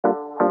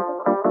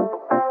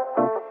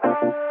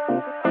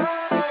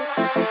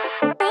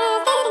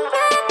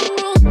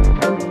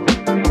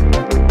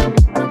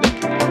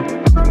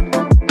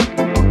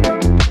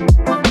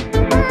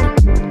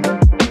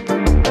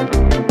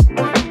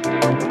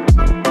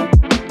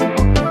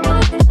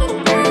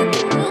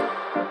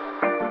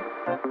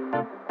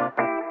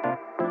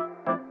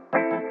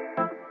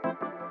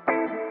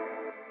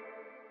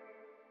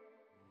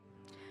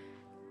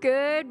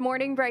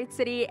morning, Bright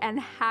City, and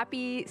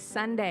happy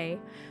Sunday.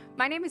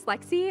 My name is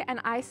Lexi, and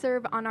I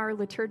serve on our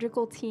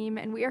liturgical team,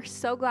 and we are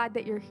so glad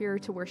that you're here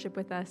to worship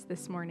with us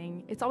this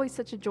morning. It's always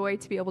such a joy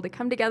to be able to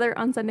come together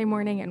on Sunday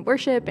morning and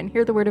worship and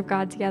hear the Word of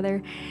God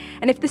together.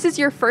 And if this is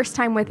your first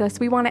time with us,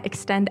 we want to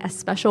extend a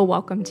special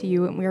welcome to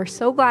you, and we are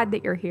so glad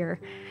that you're here.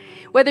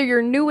 Whether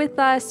you're new with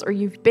us or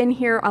you've been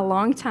here a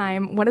long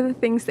time, one of the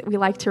things that we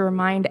like to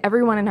remind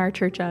everyone in our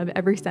church of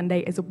every Sunday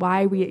is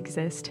why we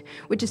exist,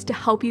 which is to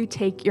help you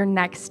take your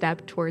next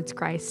step towards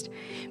Christ.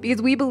 Because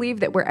we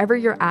believe that wherever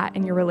you're at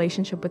in your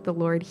relationship with the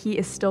Lord, He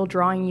is still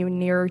drawing you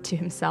nearer to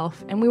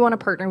Himself, and we want to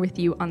partner with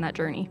you on that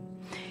journey.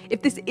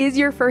 If this is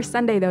your first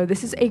Sunday, though,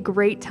 this is a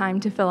great time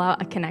to fill out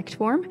a Connect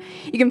form.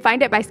 You can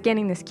find it by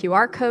scanning this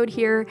QR code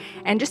here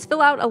and just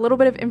fill out a little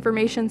bit of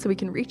information so we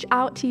can reach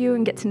out to you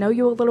and get to know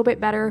you a little bit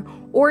better.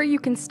 Or you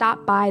can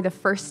stop by the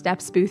First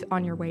Steps booth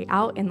on your way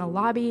out in the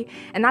lobby,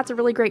 and that's a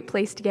really great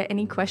place to get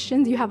any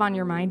questions you have on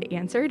your mind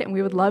answered, and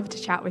we would love to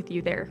chat with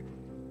you there.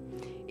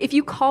 If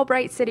you call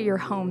Bright City your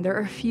home, there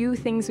are a few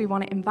things we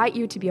want to invite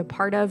you to be a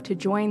part of to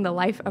join the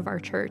life of our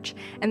church.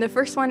 And the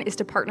first one is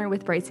to partner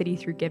with Bright City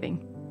through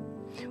giving.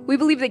 We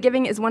believe that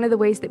giving is one of the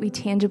ways that we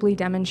tangibly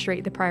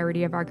demonstrate the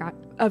priority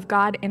of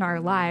God in our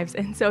lives.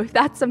 And so if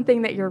that's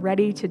something that you're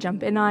ready to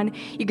jump in on,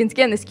 you can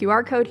scan this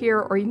QR code here,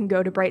 or you can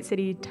go to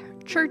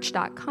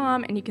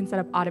brightcitychurch.com and you can set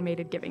up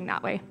automated giving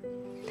that way.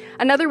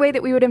 Another way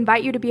that we would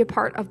invite you to be a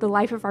part of the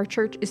life of our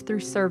church is through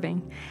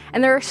serving.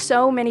 And there are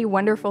so many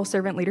wonderful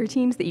servant leader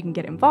teams that you can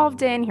get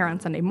involved in here on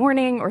Sunday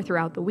morning or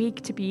throughout the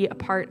week to be a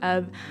part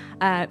of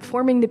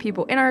forming the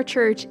people in our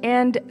church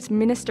and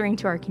ministering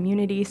to our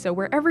community. So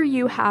wherever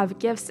you have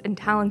gifts and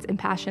talents and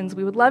passions,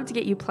 we would love to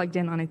get you plugged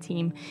in on a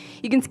team.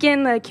 You can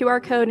scan the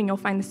QR code and you'll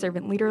find the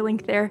servant leader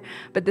link there.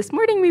 But this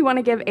morning we want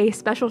to give a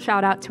special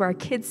shout out to our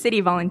Kids City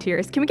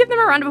volunteers. Can we give them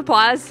a round of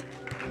applause?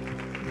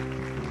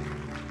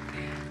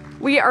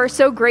 We are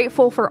so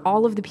grateful for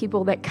all of the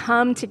people that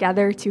come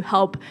together to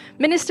help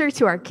minister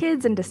to our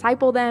kids and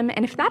disciple them.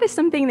 And if that is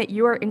something that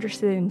you are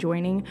interested in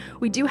joining,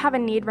 we do have a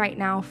need right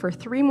now for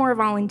 3 more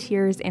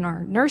volunteers in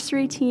our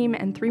nursery team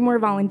and 3 more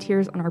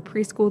volunteers on our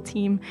preschool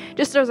team,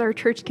 just as our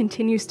church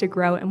continues to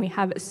grow. And we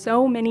have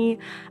so many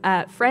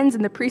friends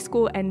in the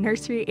preschool and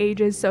nursery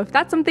ages. So if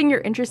that's something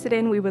you're interested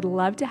in, we would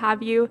love to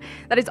have you.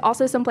 That is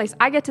also someplace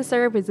I get to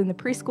serve, is in the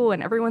preschool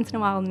and every once in a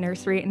while in the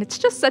nursery. And it's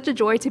just such a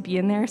joy to be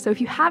in there. So if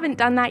you haven't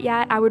done that yet,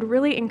 I would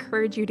really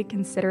encourage you to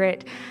consider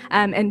it,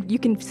 and you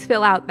can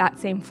fill out that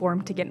same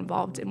form to get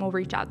involved, and we'll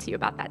reach out to you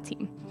about that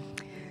team.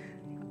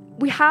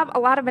 We have a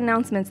lot of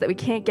announcements that we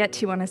can't get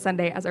to on a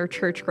Sunday as our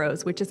church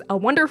grows, which is a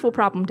wonderful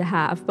problem to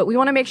have, but we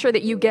want to make sure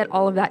that you get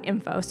all of that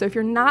info. So if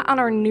you're not on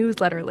our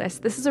newsletter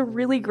list, this is a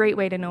really great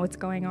way to know what's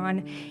going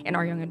on in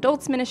our young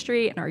adults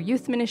ministry and our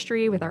youth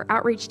ministry with our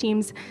outreach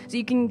teams. So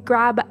you can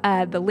grab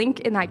the link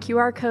in that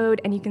QR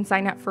code and you can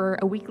sign up for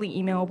a weekly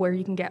email where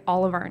you can get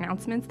all of our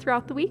announcements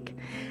throughout the week.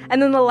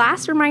 And then the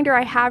last reminder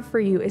I have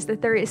for you is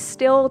that there is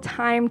still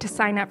time to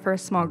sign up for a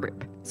small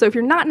group. So if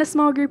you're not in a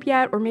small group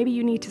yet, or maybe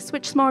you need to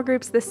switch small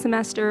groups this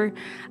semester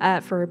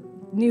for a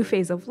new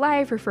phase of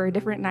life or for a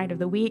different night of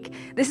the week,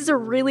 this is a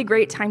really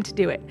great time to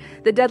do it.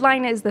 The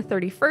deadline is the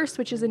 31st,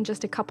 which is in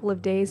just a couple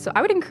of days. So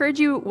I would encourage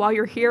you, while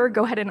you're here,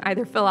 go ahead and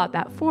either fill out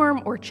that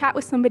form or chat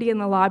with somebody in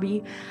the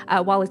lobby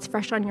while it's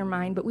fresh on your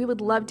mind. But we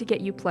would love to get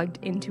you plugged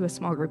into a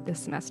small group this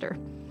semester.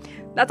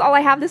 That's all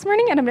I have this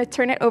morning, and I'm going to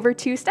turn it over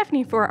to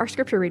Stephanie for our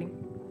scripture reading.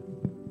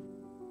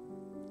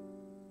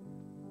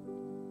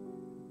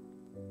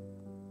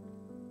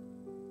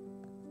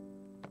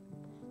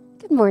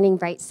 Good morning,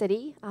 Bright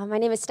City. My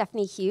name is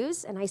Stephanie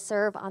Hughes, and I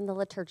serve on the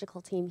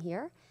liturgical team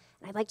here.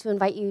 And I'd like to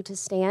invite you to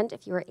stand,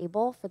 if you are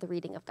able, for the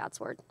reading of God's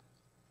Word.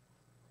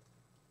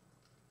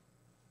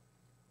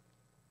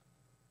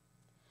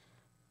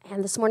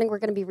 And this morning we're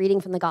going to be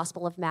reading from the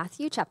Gospel of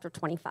Matthew, chapter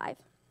 25.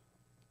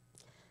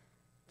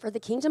 For the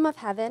kingdom of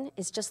heaven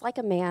is just like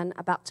a man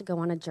about to go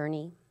on a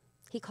journey.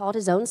 He called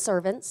his own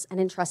servants and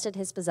entrusted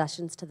his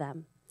possessions to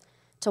them.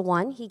 To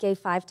one he gave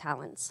 5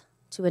 talents,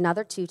 to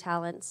another 2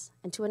 talents,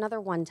 and to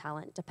another 1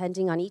 talent,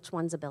 depending on each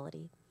one's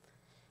ability.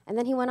 And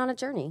then he went on a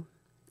journey.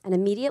 And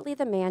immediately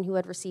the man who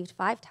had received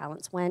 5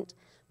 talents went,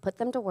 put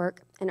them to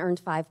work, and earned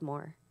 5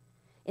 more.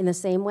 In the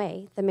same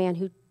way, the man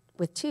who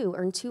with 2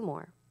 earned 2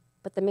 more.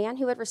 But the man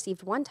who had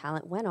received 1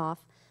 talent went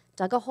off,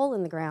 dug a hole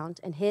in the ground,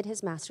 and hid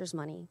his master's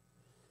money.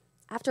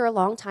 After a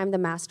long time, the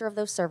master of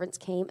those servants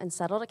came and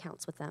settled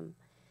accounts with them.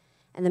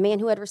 And the man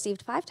who had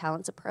received 5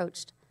 talents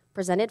approached,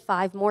 presented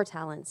 5 more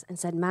talents, and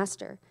said,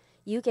 Master,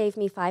 you gave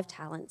me 5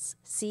 talents.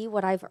 See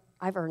what I've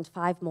earned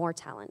 5 more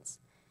talents.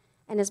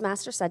 And his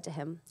master said to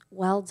him,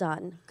 Well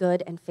done,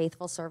 good and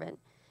faithful servant.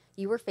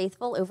 You were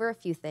faithful over a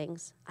few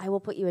things. I will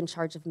put you in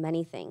charge of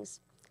many things.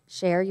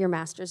 Share your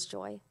master's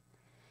joy.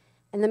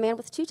 And the man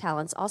with 2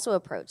 talents also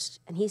approached,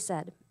 and he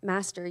said,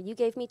 Master, you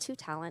gave me 2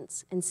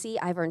 talents, and see,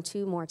 I've earned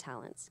 2 more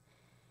talents.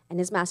 And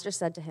his master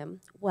said to him,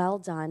 Well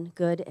done,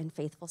 good and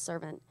faithful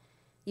servant.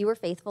 You were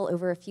faithful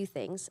over a few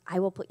things. I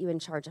will put you in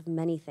charge of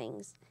many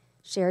things.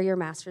 Share your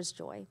master's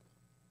joy.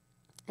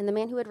 And the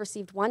man who had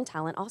received 1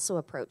 talent also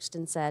approached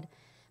and said,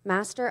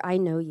 'Master, I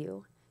know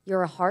you.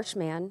 You're a harsh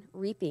man,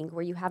 reaping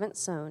where you haven't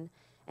sown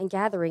and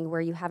gathering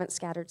where you haven't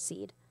scattered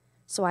seed.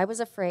 So I was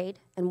afraid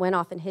and went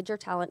off and hid your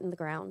talent in the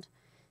ground.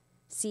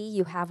 See,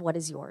 you have what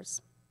is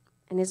yours.'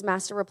 And his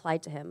master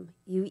replied to him,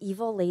 'You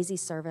evil, lazy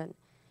servant.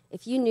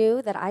 If you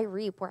knew that I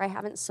reap where I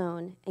haven't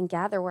sown and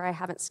gather where I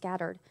haven't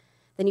scattered,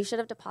 then you should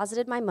have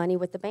deposited my money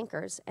with the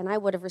bankers, and I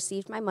would have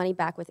received my money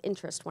back with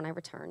interest when I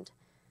returned.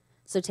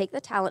 So take the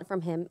talent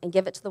from him and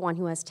give it to the one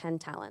who has 10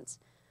 talents.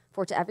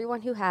 For to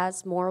everyone who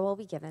has, more will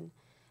be given,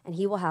 and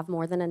he will have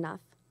more than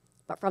enough.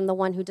 But from the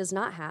one who does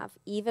not have,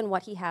 even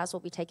what he has will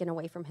be taken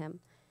away from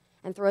him.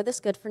 And throw this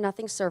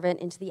good-for-nothing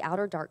servant into the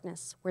outer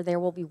darkness, where there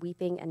will be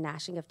weeping and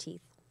gnashing of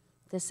teeth.'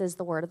 This is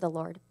the word of the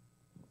Lord."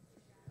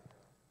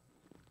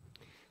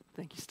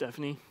 Thank you,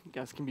 Stephanie. You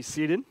guys can be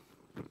seated.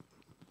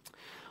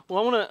 Well,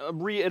 I want to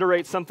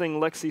reiterate something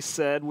Lexi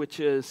said, which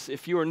is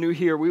if you are new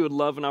here, we would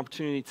love an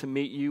opportunity to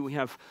meet you. We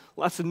have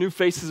lots of new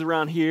faces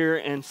around here,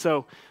 and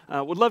so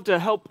would love to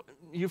help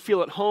you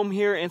feel at home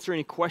here, answer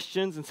any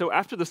questions. And so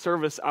after the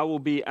service, I will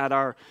be at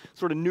our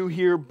sort of new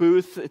here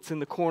booth. It's in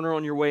the corner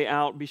on your way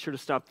out. Be sure to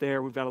stop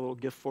there. We've got a little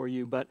gift for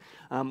you. But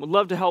would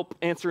love to help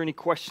answer any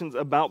questions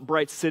about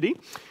Bright City.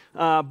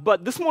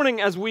 But this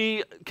morning, as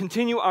we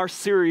continue our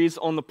series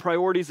on the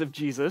priorities of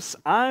Jesus,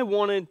 I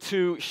wanted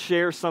to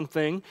share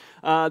something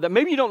that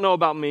maybe you don't know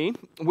about me,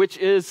 which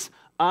is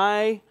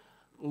I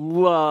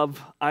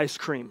love ice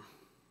cream.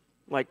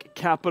 Like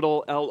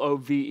capital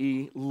Love,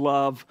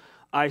 love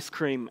ice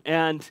cream.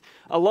 And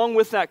along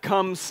with that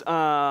comes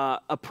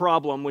a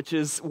problem, which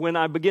is when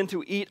I begin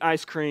to eat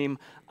ice cream,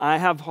 I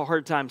have a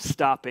hard time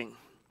stopping.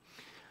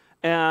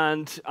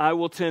 And I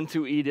will tend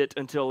to eat it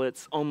until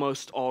it's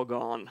almost all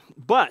gone.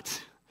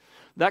 But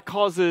that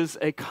causes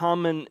a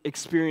common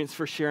experience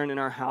for Sharon in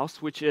our house,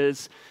 which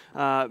is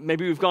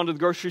maybe we've gone to the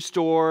grocery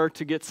store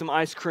to get some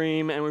ice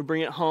cream and we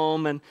bring it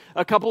home, and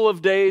a couple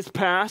of days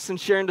pass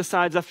and Sharon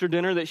decides after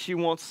dinner that she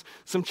wants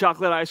some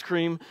chocolate ice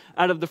cream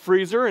out of the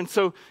freezer, and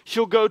so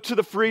she'll go to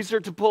the freezer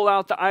to pull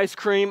out the ice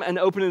cream and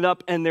open it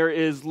up, and there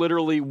is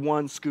literally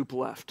 1 scoop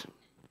left.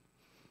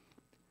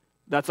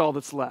 That's all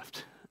that's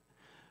left.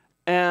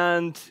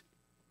 And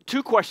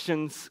 2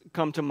 questions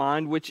come to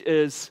mind, which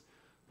is,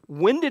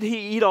 when did he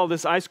eat all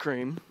this ice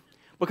cream?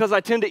 Because I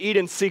tend to eat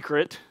in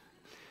secret.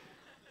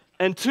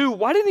 And 2,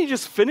 why didn't he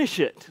just finish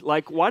it?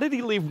 Like, why did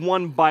he leave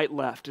 1 bite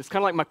left? It's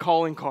kind of like my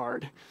calling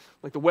card,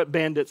 like the Wet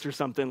Bandits or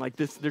something like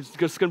this. There's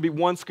just going to be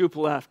 1 scoop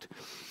left.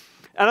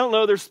 I don't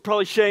know, there's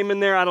probably shame in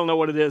there. I don't know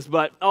what it is.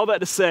 But all that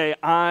to say,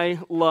 I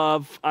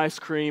love ice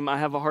cream. I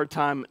have a hard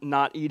time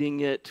not eating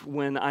it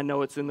when I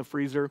know it's in the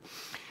freezer.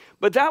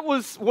 But that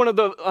was one of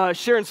the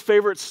Sharon's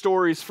favorite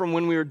stories from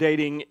when we were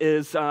dating.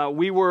 Is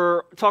we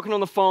were talking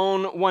on the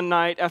phone one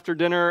night after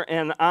dinner,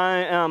 and I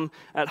am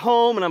at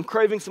home and I'm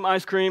craving some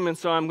ice cream, and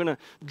so I'm going to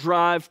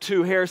drive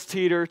to Harris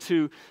Teeter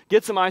to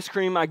get some ice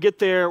cream. I get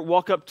there,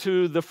 walk up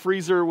to the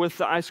freezer with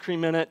the ice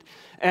cream in it,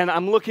 and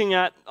I'm looking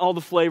at all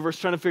the flavors,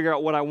 trying to figure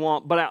out what I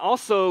want. But I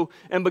also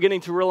am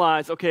beginning to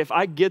realize, okay, if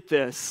I get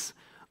this,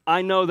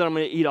 I know that I'm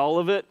going to eat all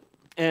of it,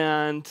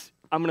 and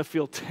I'm going to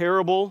feel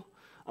terrible.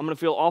 I'm going to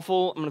feel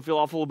awful. I'm going to feel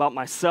awful about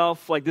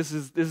myself. Like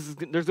there's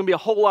going to be a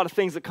whole lot of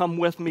things that come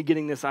with me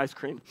getting this ice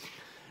cream.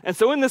 And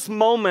so in this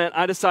moment,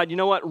 I decide, you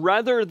know what?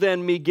 Rather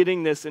than me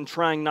getting this and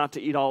trying not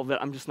to eat all of it,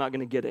 I'm just not going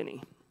to get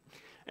any.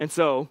 And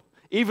so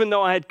even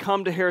though I had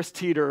come to Harris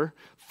Teeter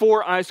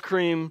for ice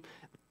cream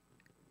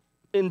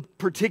in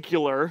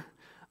particular,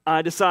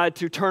 I decide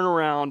to turn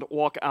around,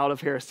 walk out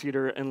of Harris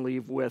Teeter, and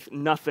leave with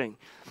nothing.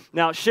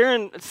 Now,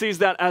 Sharon sees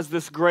that as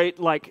this great,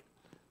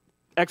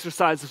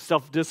 exercise of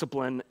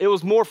self-discipline. It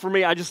was more for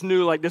me, I just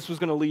knew this was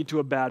going to lead to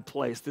a bad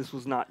place. This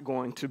was not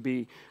going to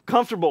be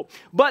comfortable.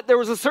 But there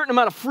was a certain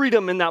amount of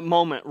freedom in that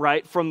moment,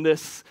 right? From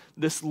this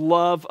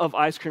love of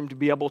ice cream to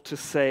be able to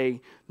say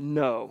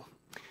no.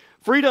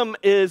 Freedom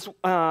is,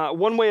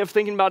 one way of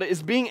thinking about it,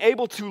 is being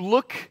able to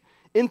look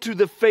into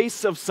the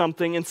face of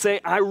something and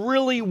say, I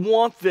really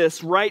want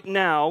this right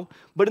now,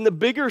 but in the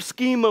bigger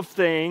scheme of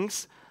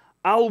things,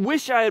 I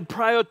wish I had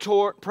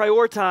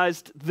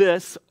prioritized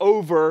this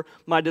over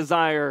my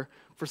desire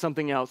for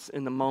something else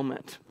in the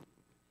moment.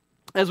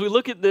 As we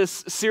look at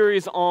this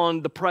series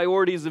on the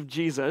priorities of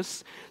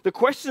Jesus, the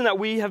question that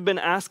we have been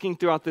asking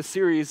throughout this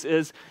series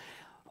is,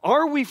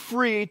 are we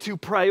free to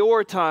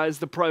prioritize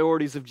the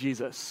priorities of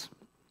Jesus?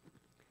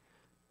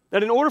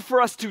 That in order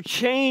for us to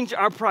change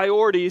our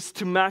priorities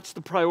to match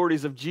the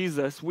priorities of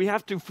Jesus, we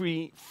have to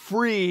be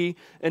free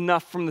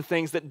enough from the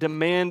things that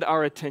demand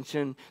our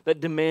attention,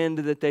 that demand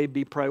that they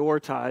be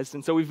prioritized.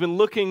 And so we've been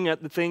looking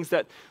at the things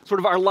that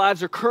sort of our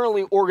lives are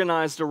currently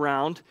organized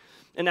around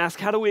and ask,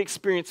 how do we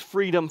experience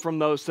freedom from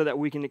those so that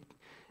we can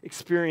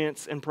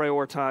experience and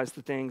prioritize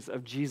the things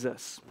of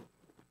Jesus?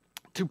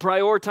 To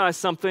prioritize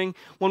something,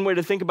 one way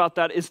to think about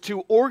that is to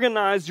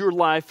organize your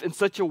life in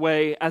such a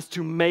way as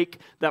to make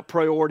that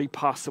priority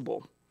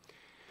possible.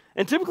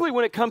 And typically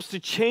when it comes to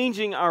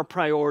changing our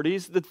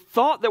priorities, the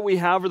thought that we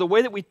have or the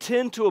way that we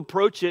tend to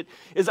approach it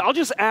is I'll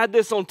just add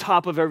this on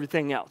top of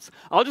everything else.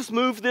 I'll just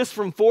move this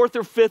from fourth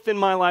or fifth in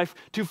my life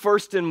to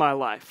first in my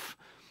life.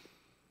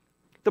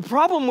 The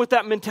problem with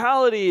that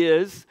mentality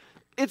is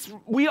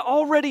we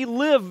already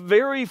live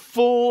very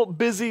full,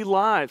 busy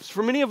lives.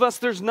 For many of us,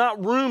 there's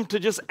not room to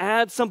just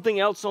add something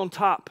else on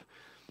top.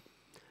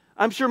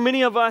 I'm sure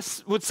many of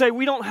us would say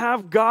we don't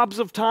have gobs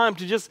of time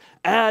to just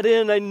add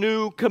in a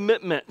new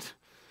commitment.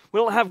 We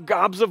don't have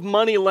gobs of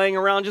money laying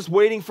around just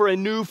waiting for a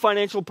new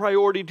financial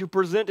priority to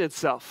present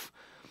itself.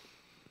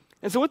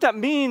 And so what that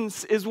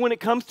means is when it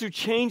comes to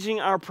changing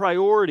our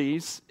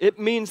priorities, it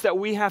means that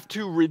we have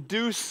to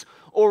reduce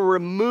or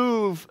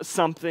remove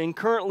something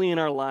currently in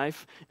our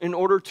life in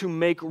order to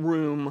make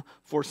room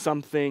for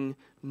something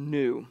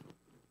new.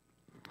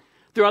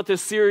 Throughout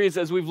this series,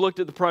 as we've looked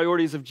at the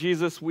priorities of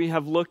Jesus, we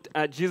have looked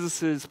at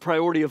Jesus'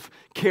 priority of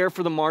care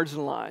for the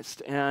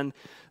marginalized and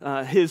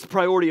his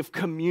priority of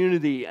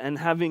community and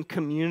having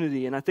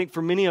community. And I think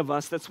for many of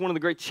us, that's one of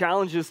the great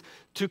challenges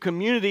to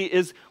community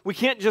is we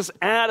can't just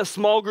add a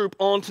small group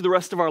onto the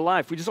rest of our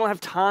life. We just don't have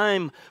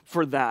time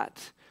for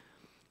that.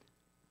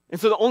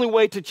 And so the only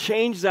way to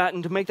change that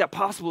and to make that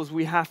possible is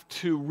we have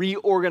to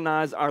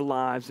reorganize our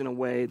lives in a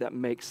way that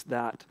makes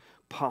that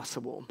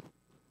possible.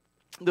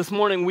 This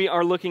morning, we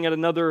are looking at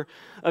another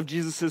of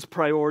Jesus'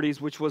 priorities,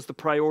 which was the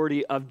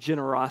priority of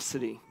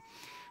generosity.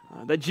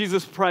 That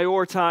Jesus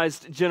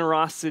prioritized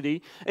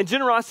generosity. And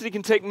generosity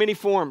can take many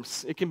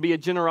forms. It can be a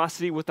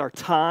generosity with our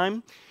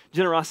time,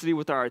 generosity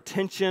with our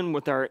attention,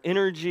 with our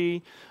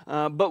energy.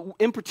 But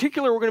in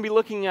particular, we're going to be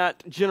looking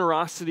at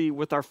generosity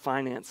with our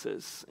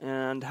finances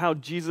and how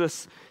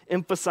Jesus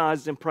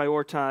emphasized and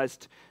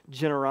prioritized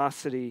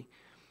generosity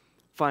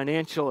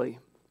financially.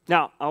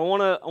 Now, I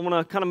want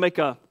to kind of make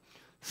a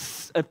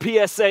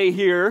PSA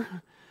here.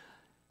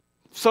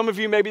 Some of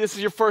you, maybe this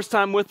is your first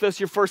time with us,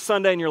 your first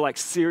Sunday, and you're like,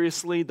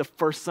 seriously, the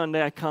first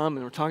Sunday I come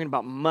and we're talking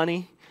about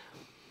money?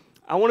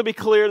 I want to be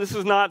clear, this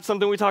is not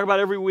something we talk about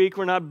every week.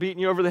 We're not beating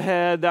you over the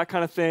head, that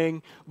kind of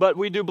thing. But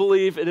we do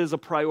believe it is a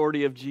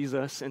priority of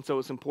Jesus, and so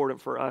it's important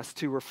for us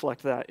to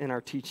reflect that in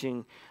our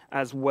teaching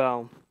as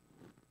well.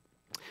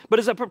 But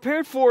as I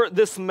prepared for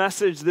this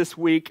message this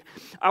week,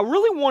 I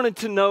really wanted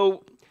to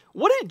know,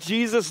 what did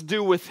Jesus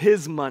do with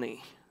his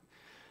money?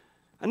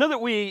 I know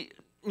that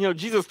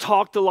Jesus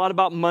talked a lot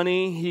about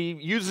money. He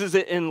uses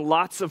it in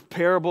lots of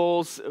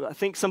parables. I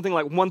think something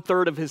like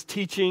 1/3 of his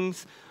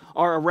teachings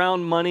are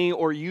around money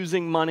or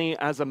using money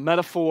as a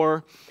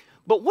metaphor.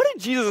 But what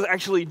did Jesus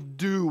actually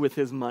do with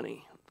his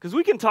money? Because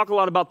we can talk a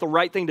lot about the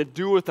right thing to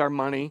do with our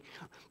money,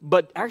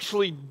 but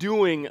actually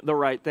doing the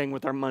right thing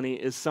with our money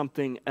is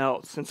something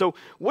else. And so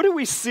what do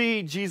we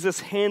see Jesus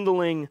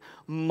handling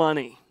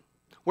money?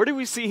 Where do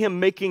we see him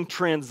making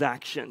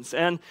transactions?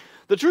 And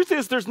the truth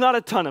is, there's not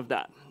a ton of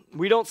that.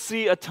 We don't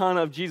see a ton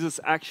of Jesus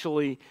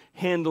actually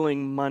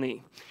handling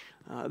money.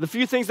 The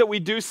few things that we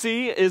do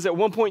see is at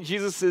one point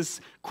Jesus is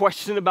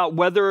questioned about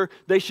whether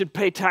they should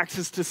pay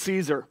taxes to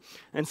Caesar.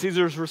 And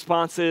Caesar's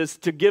response is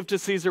to give to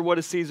Caesar what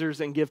is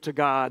Caesar's and give to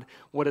God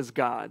what is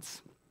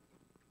God's.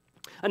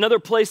 Another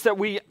place that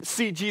we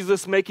see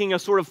Jesus making a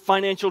sort of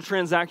financial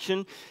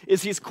transaction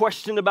is he's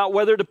questioned about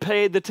whether to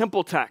pay the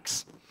temple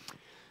tax.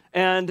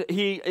 And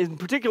in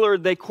particular,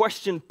 they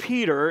question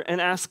Peter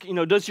and ask,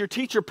 does your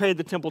teacher pay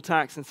the temple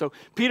tax? And so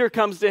Peter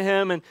comes to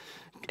him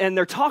and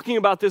they're talking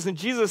about this, and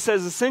Jesus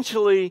says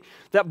essentially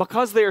that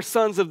because they are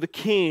sons of the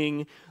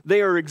king,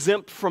 they are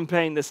exempt from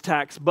paying this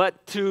tax.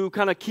 But to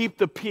kind of keep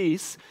the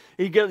peace,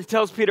 he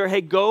tells Peter,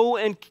 hey, go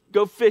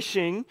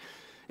fishing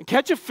and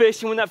catch a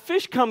fish, and when that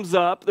fish comes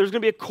up, there's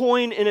going to be a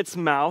coin in its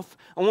mouth.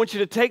 I want you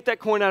to take that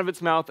coin out of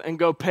its mouth and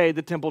go pay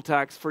the temple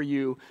tax for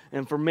you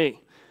and for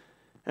me.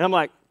 And I'm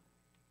like,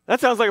 that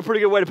sounds like a pretty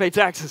good way to pay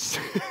taxes.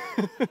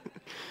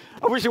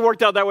 I wish it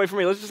worked out that way for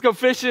me. Let's just go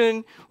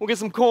fishing. We'll get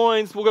some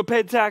coins. We'll go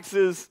pay the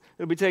taxes.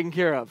 It'll be taken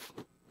care of.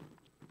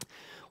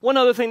 One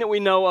other thing that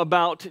we know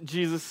about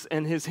Jesus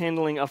and his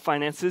handling of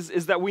finances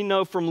is that we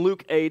know from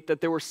Luke 8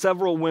 that there were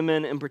several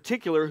women in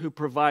particular who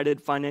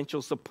provided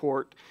financial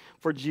support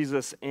for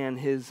Jesus and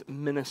his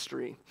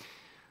ministry.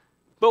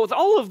 But with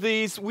all of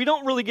these, we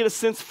don't really get a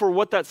sense for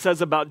what that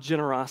says about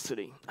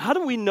generosity. How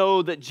do we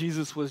know that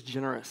Jesus was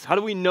generous? How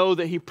do we know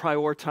that he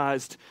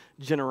prioritized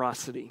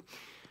generosity?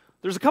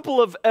 There's a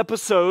couple of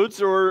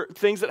episodes or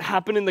things that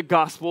happen in the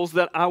Gospels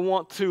that I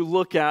want to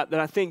look at that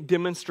I think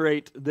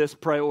demonstrate this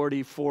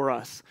priority for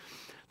us.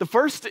 The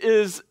first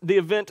is the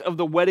event of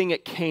the wedding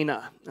at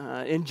Cana.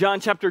 In John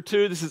chapter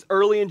 2, this is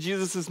early in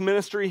Jesus'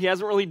 ministry. He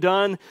hasn't really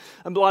done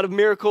a lot of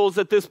miracles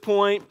at this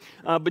point,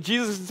 but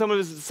Jesus and some of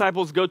his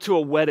disciples go to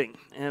a wedding.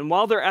 And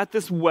while they're at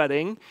this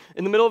wedding,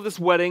 in the middle of this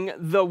wedding,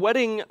 the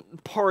wedding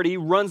party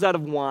runs out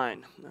of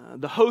wine.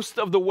 The host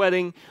of the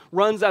wedding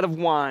runs out of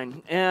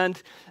wine.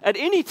 And at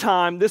any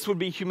time, this would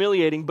be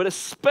humiliating, but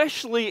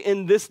especially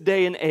in this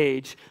day and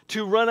age,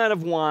 to run out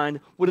of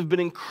wine would have been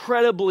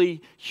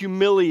incredibly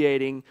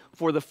humiliating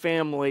for the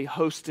family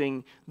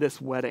hosting this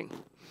wedding.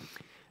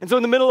 And so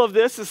in the middle of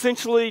this,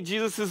 essentially,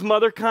 Jesus'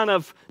 mother kind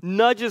of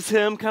nudges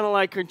him, kind of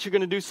like, aren't you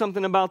going to do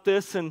something about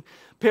this? And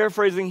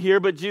paraphrasing here,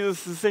 but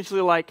Jesus is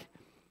essentially like,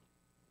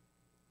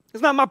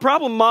 it's not my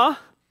problem, Ma.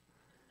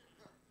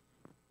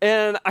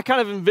 And I kind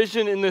of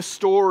envision in this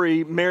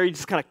story, Mary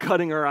just kind of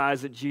cutting her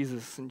eyes at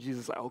Jesus. And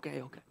Jesus is like,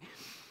 okay.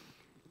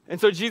 And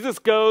so Jesus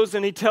goes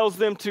and he tells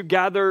them to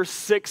gather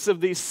 6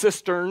 of these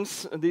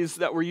cisterns, these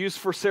that were used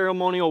for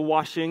ceremonial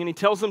washing. And he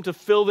tells them to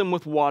fill them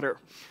with water.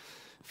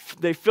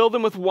 They fill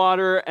them with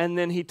water, and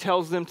then he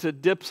tells them to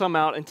dip some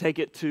out and take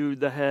it to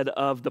the head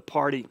of the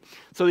party.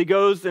 So he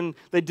goes and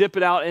they dip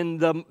it out, and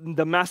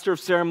the master of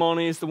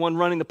ceremonies, the one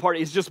running the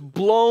party, is just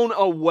blown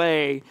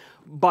away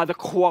by the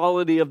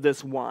quality of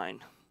this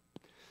wine.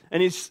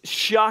 And he's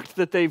shocked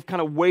that they've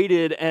kind of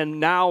waited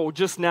and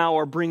just now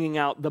are bringing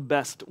out the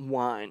best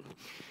wine.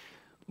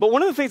 But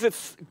one of the things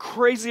that's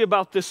crazy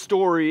about this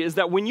story is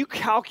that when you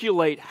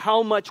calculate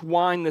how much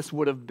wine this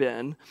would have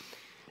been,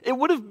 it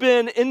would have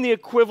been in the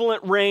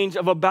equivalent range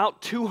of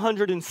about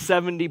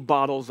 270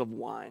 bottles of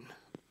wine.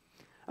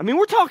 I mean,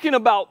 we're talking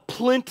about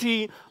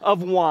plenty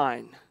of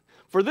wine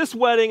for this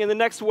wedding and the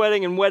next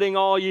wedding and wedding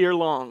all year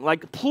long.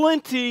 Like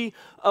plenty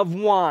of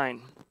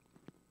wine.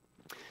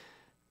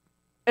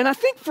 And I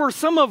think for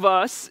some of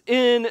us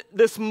in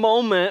this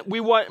moment, we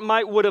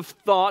would have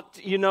thought,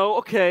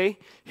 okay,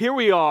 here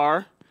we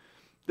are.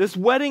 This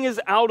wedding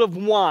is out of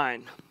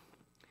wine.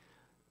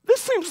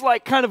 This seems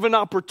like kind of an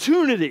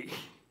opportunity.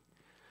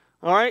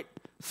 All right?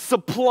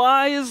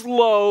 Supply is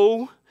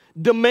low,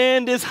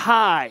 demand is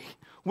high.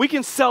 We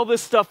can sell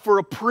this stuff for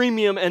a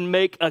premium and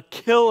make a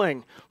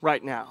killing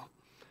right now.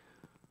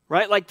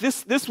 Right? Like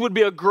this would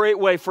be a great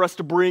way for us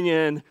to bring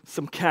in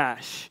some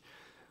cash.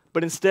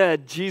 But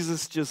instead,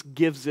 Jesus just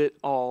gives it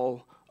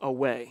all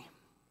away.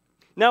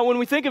 Now, when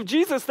we think of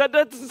Jesus, that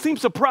doesn't seem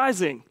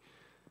surprising.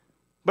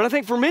 But I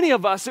think for many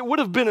of us, it would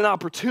have been an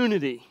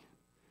opportunity,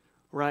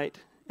 right?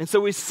 And so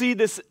we see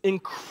this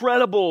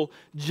incredible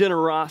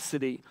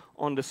generosity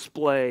on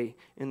display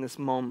in this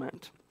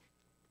moment.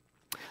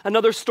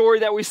 Another story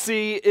that we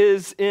see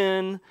is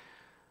in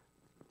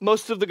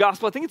most of the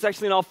gospel. I think it's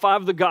actually in all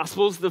 5 of the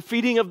gospels, the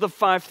feeding of the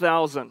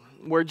 5,000,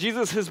 where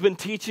Jesus has been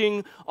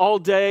teaching all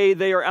day.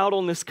 They are out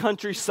on this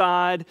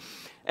countryside,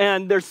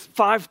 and there's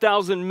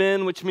 5,000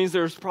 men, which means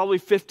there's probably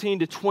 15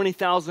 to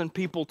 20,000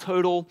 people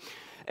total.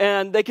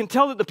 And they can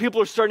tell that the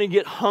people are starting to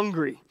get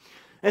hungry.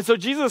 And so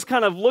Jesus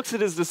kind of looks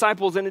at his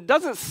disciples, and it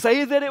doesn't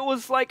say that it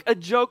was like a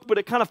joke, but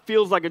it kind of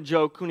feels like a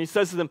joke when he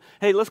says to them,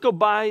 hey, let's go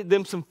buy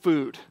them some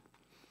food.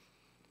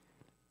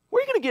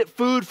 Where are you going to get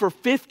food for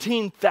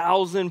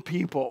 15,000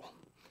 people?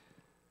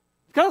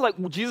 It's kind of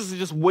like Jesus is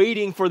just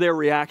waiting for their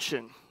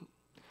reaction.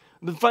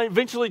 But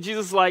eventually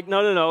Jesus is like,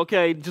 no,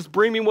 okay, just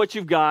bring me what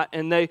you've got.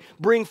 And they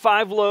bring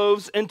 5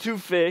 loaves and 2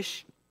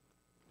 fish.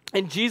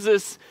 And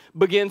Jesus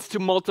begins to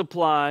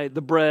multiply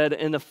the bread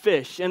and the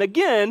fish. And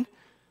again,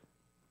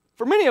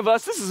 for many of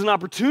us, this is an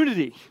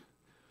opportunity.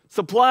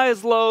 Supply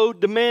is low,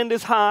 demand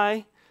is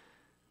high.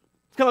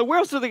 It's kind of like, where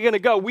else are they going to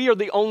go? We are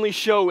the only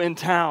show in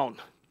town.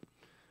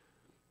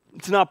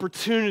 It's an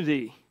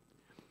opportunity.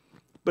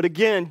 But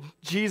again,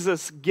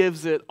 Jesus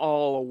gives it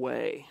all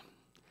away.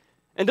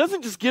 And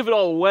doesn't just give it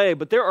all away,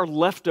 but there are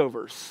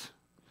leftovers.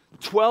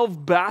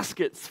 12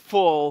 baskets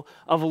full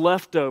of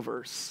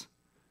leftovers.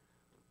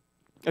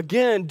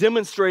 Again,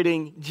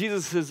 demonstrating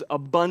Jesus'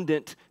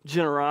 abundant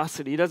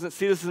generosity. He doesn't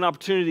see this as an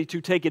opportunity to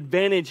take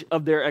advantage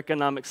of their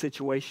economic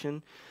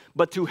situation,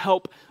 but to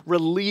help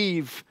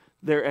relieve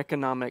their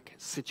economic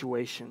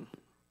situation.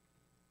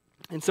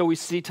 And so we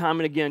see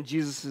time and again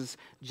Jesus'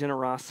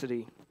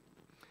 generosity.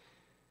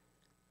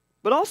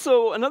 But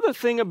also, another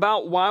thing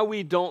about why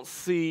we don't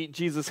see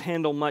Jesus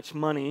handle much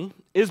money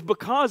is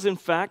because, in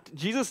fact,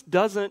 Jesus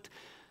doesn't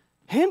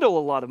handle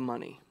a lot of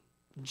money.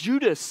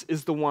 Judas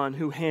is the one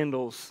who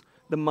handles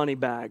the money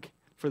bag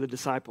for the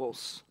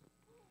disciples.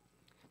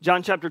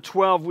 John chapter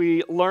 12,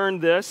 we learn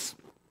this.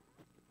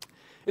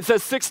 It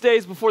says, 6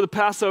 days before the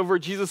Passover,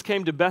 Jesus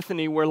came to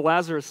Bethany where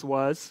Lazarus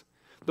was,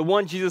 the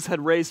one Jesus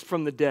had raised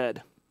from the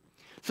dead.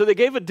 So they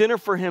gave a dinner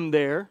for him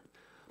there.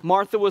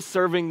 Martha was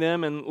serving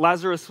them, and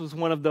Lazarus was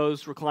one of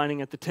those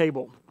reclining at the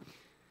table.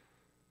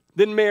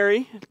 Then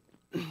Mary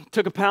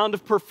took a pound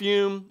of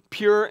perfume,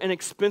 pure and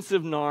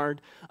expensive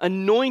nard,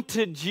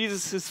 anointed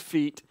Jesus'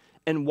 feet,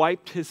 and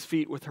wiped his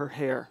feet with her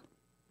hair.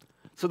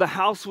 So the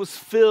house was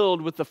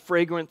filled with the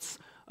fragrance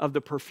of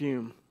the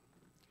perfume.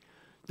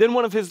 Then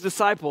one of his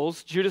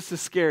disciples, Judas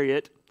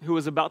Iscariot, who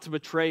was about to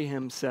betray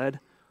him, said,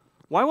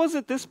 "Why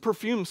wasn't this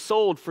perfume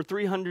sold for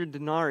 300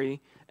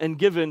 denarii and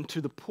given to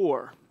the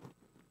poor?"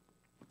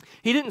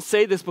 He didn't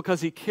say this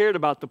because he cared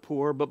about the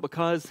poor, but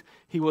because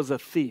he was a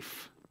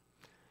thief.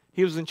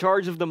 He was in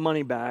charge of the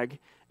money bag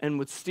and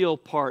would steal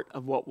part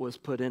of what was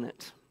put in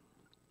it.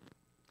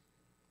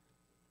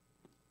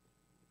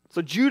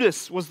 So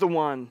Judas was the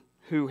one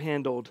who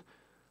handled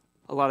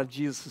a lot of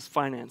Jesus'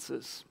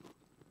 finances.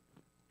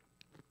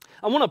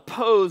 I want to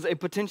pose a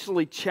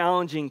potentially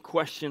challenging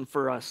question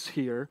for us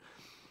here,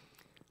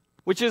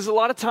 which is a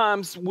lot of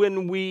times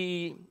when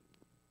we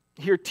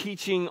hear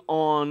teaching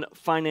on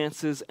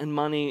finances and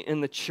money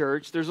in the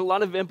church, there's a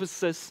lot of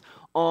emphasis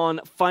on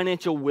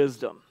financial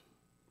wisdom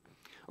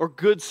or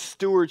good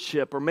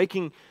stewardship or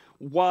making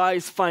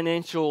wise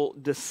financial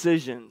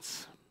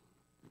decisions.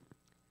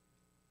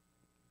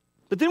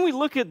 But then we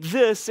look at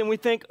this and we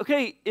think,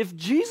 okay, if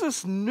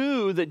Jesus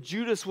knew that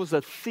Judas was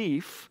a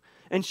thief,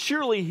 and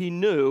surely he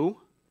knew,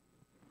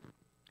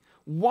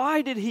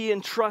 why did he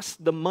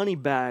entrust the money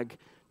bag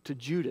to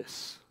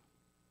Judas?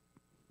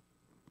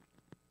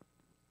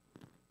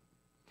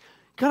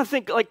 Kind of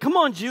think, like, come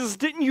on, Jesus,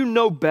 didn't you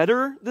know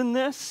better than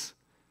this?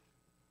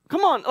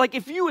 Come on, like,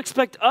 if you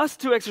expect us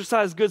to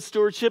exercise good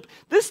stewardship,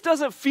 this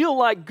doesn't feel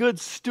like good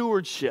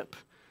stewardship.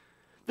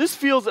 This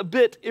feels a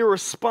bit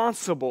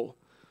irresponsible.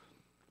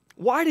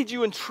 Why did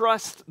you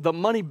entrust the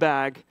money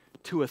bag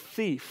to a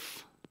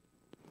thief?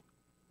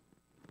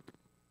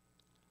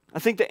 I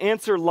think the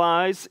answer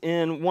lies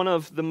in one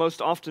of the most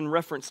often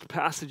referenced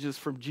passages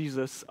from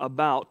Jesus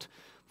about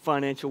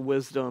financial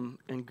wisdom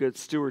and good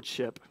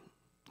stewardship.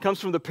 It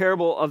comes from the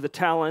parable of the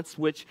talents,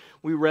 which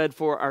we read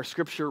for our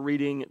scripture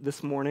reading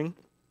this morning.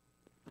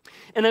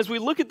 And as we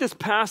look at this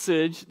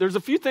passage, there's a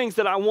few things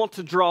that I want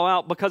to draw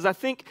out because I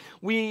think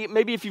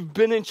maybe if you've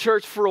been in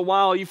church for a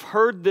while, you've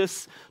heard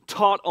this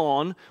taught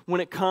on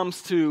when it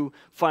comes to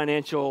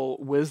financial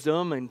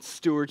wisdom and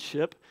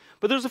stewardship.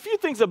 But there's a few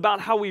things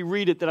about how we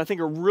read it that I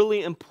think are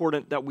really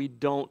important that we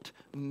don't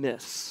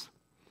miss.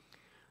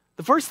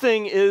 The first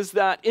thing is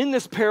that in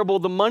this parable,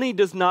 the money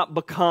does not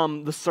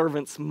become the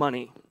servant's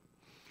money.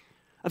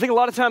 I think a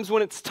lot of times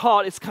when it's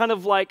taught, it's kind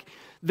of like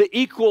the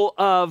equal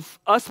of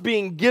us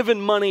being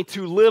given money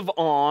to live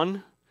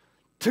on,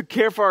 to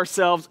care for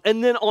ourselves,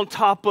 and then on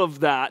top of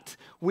that,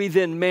 we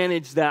then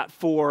manage that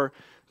for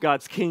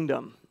God's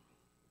kingdom.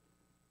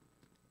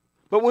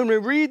 But when we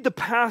read the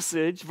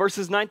passage,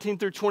 verses 19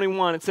 through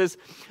 21, it says,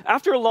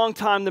 "After a long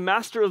time, the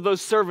master of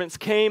those servants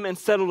came and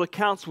settled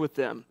accounts with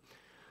them.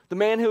 The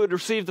man who had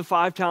received the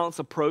 5 talents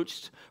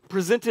approached,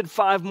 presented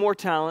 5 more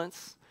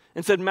talents,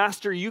 and said,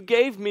 'Master, you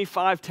gave me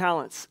 5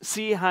 talents.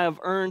 See, I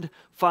have earned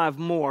 5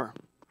 more.'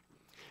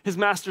 His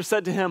master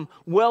said to him,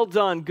 'Well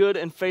done, good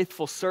and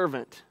faithful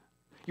servant.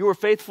 You are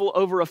faithful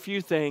over a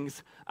few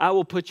things. I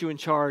will put you in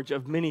charge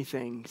of many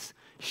things.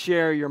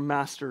 Share your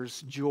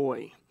master's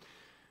joy.'"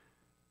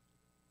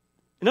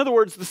 In other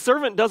words, the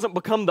servant doesn't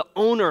become the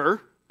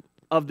owner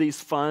of these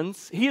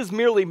funds. He has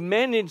merely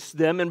managed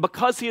them, and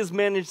because he has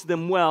managed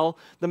them well,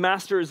 the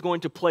master is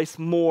going to place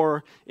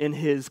more in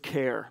his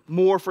care,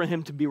 more for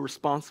him to be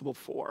responsible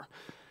for.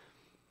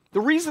 The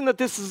reason that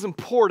this is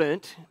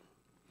important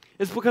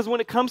is because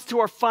when it comes to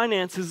our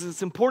finances,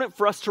 it's important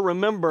for us to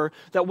remember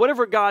that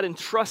whatever God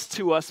entrusts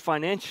to us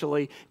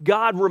financially,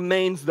 God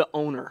remains the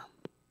owner.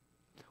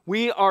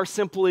 We are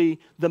simply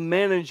the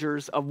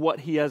managers of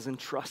what he has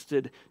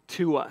entrusted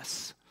to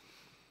us.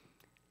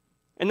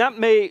 And that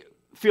may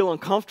feel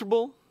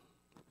uncomfortable.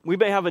 We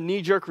may have a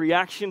knee-jerk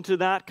reaction to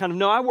that. Kind of,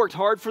 no, I worked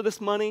hard for this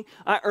money.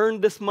 I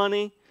earned this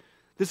money.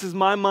 This is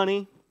my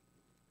money.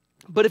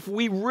 But if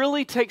we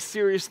really take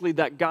seriously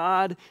that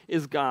God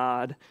is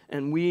God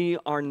and we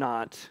are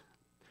not,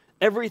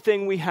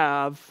 everything we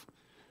have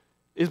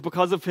is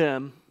because of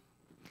him.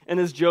 And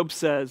as Job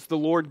says, the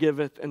Lord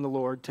giveth and the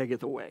Lord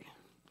taketh away.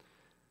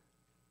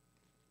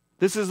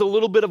 This is a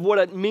little bit of what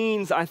it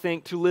means, I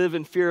think, to live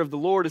in fear of the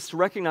Lord, is to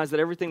recognize that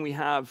everything we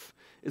have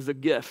is a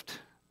gift,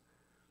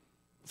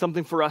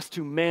 something for us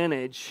to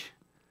manage,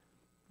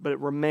 but it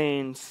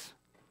remains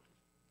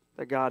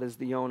that God is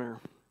the owner.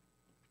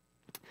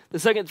 The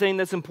second thing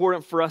that's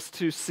important for us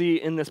to see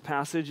in this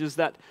passage is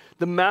that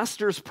the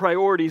master's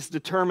priorities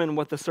determine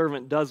what the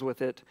servant does with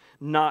it,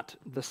 not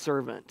the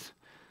servant.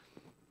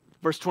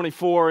 Verse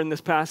 24 in this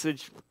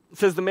passage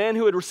says, "The man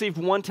who had received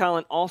 1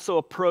 talent also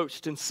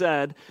approached and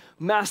said,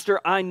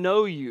 'Master, I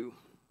know you.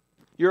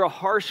 You're a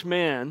harsh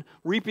man,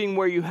 reaping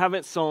where you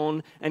haven't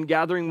sown and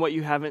gathering what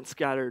you haven't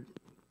scattered.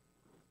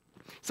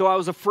 So I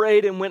was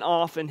afraid and went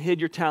off and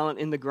hid your talent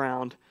in the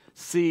ground.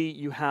 See,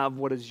 you have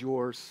what is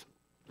yours.'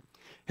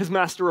 His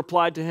master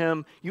replied to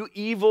him, 'You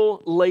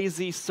evil,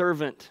 lazy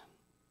servant.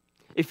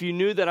 If you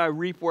knew that I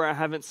reap where I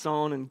haven't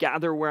sown and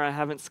gather where I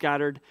haven't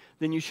scattered,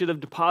 then you should have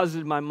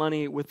deposited my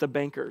money with the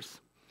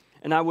bankers,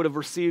 and I would have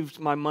received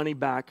my money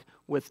back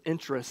with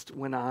interest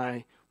when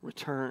I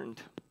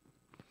returned.'"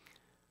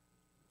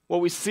 What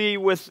we see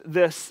with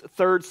this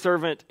third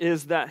servant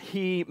is that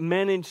he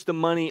managed the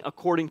money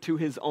according to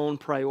his own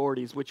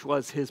priorities, which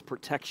was his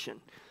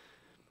protection.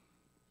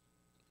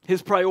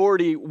 His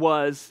priority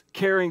was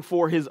caring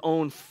for his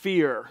own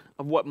fear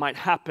of what might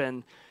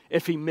happen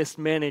if he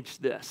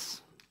mismanaged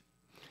this.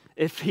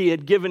 If he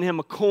had given him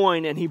a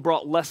coin and he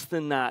brought less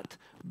than that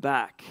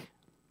back.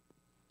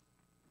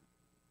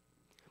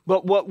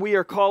 But what we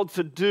are called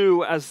to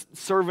do as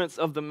servants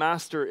of the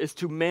master is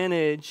to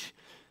manage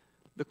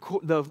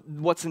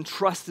what's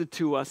entrusted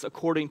to us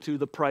according to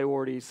the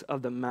priorities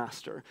of the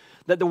master.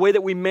 That the way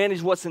that we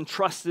manage what's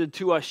entrusted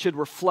to us should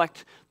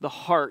reflect the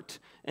heart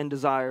and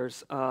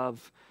desires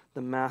of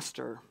the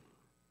master.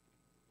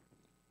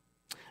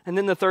 And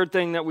then the third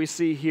thing that we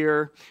see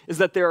here is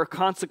that there are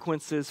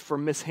consequences for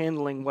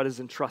mishandling what is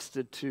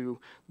entrusted to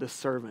the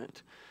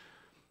servant.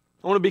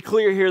 I want to be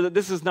clear here that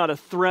this is not a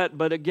threat,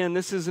 but again,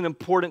 this is an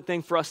important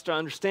thing for us to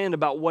understand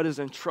about what is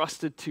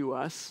entrusted to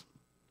us.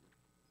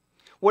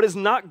 What is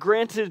not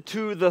granted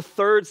to the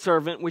third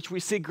servant, which we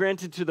see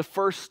granted to the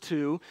first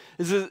two,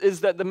 is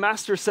that the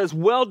master says,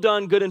 "Well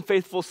done, good and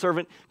faithful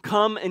servant.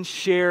 Come and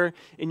share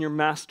in your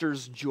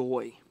master's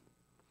joy."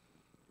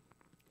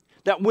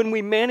 That when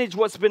we manage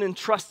what's been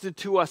entrusted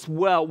to us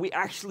well, we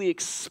actually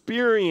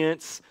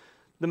experience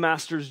the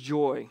master's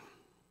joy.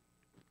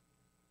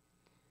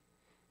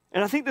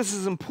 And I think this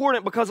is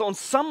important because on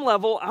some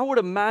level, I would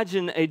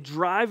imagine a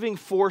driving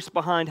force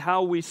behind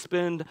how we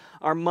spend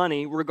our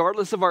money,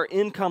 regardless of our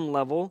income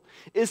level,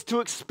 is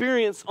to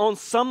experience on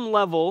some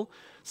level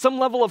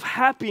of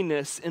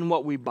happiness in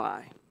what we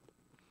buy.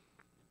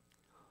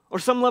 Or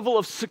some level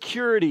of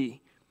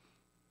security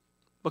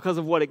because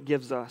of what it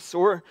gives us.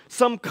 Or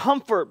some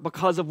comfort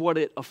because of what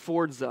it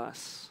affords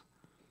us.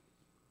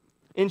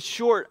 In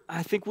short,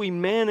 I think we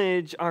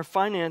manage our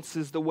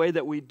finances the way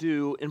that we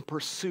do in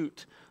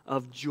pursuit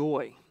of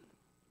joy.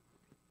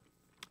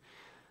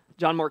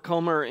 John Mark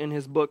Comer, in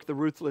his book, The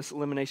Ruthless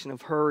Elimination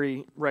of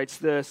Hurry, writes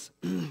this.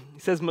 He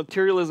says,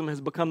 materialism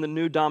has become the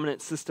new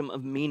dominant system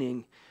of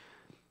meaning.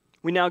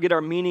 We now get our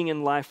meaning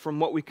in life from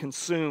what we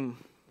consume.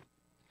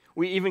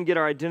 We even get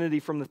our identity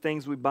from the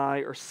things we buy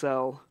or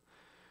sell.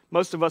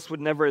 Most of us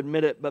would never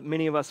admit it, but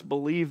many of us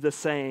believe the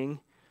saying,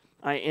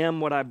 "I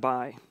am what I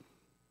buy."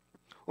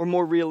 Or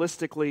more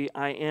realistically,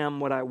 "I am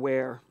what I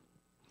wear."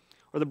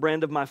 Or the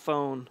brand of my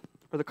phone,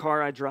 or the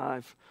car I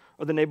drive,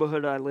 or the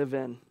neighborhood I live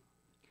in.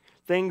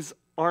 Things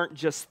aren't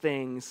just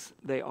things,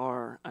 they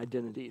are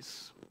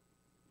identities.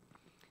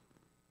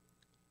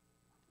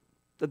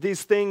 That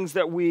these things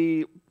that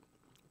we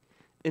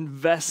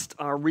invest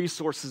our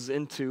resources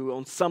into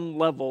on some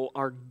level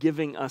are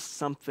giving us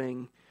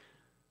something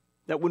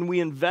that when we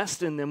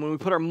invest in them, when we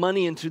put our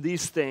money into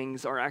these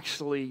things, are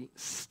actually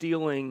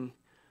stealing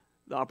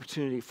the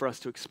opportunity for us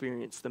to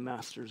experience the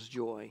Master's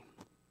joy.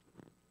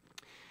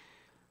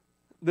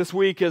 This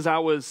week, as I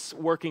was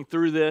working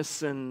through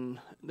this, and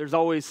there's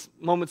always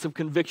moments of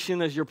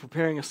conviction as you're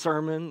preparing a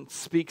sermon, it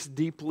speaks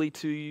deeply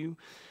to you.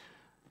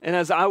 And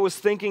as I was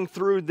thinking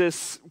through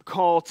this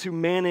call to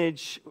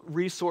manage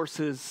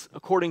resources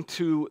according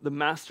to the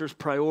Master's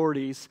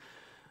priorities,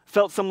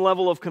 felt some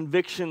level of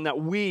conviction that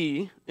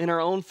we, in our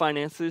own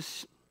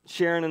finances,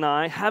 Sharon and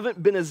I,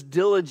 haven't been as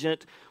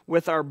diligent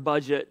with our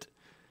budget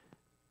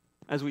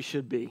as we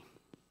should be.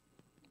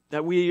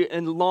 That we,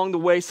 and along the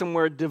way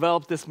somewhere,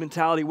 developed this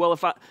mentality, well,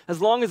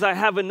 as long as I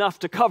have enough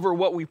to cover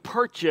what we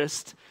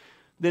purchased,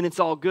 then it's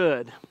all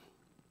good.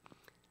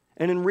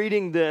 And in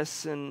reading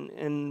this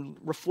and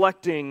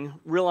reflecting,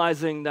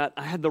 realizing that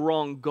I had the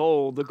wrong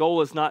goal. The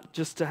goal is not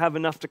just to have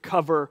enough to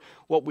cover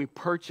what we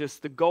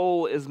purchased. The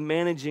goal is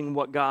managing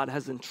what God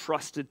has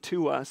entrusted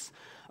to us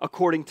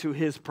according to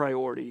His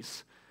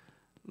priorities,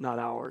 not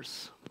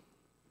ours.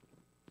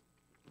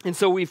 And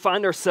so we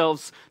find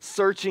ourselves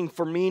searching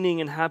for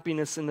meaning and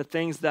happiness in the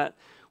things that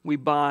we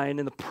buy. And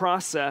in the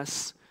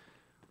process,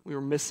 we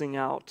were missing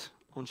out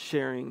on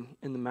sharing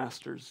in the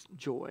Master's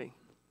joy.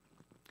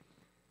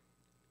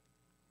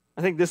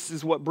 I think this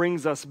is what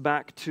brings us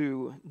back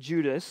to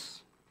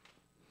Judas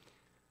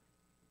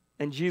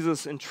and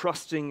Jesus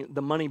entrusting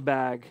the money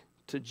bag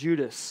to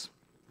Judas.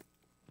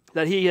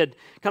 That he had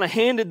kind of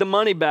handed the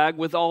money bag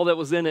with all that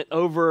was in it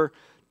over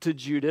to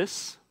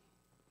Judas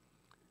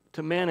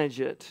to manage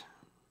it.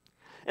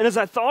 And as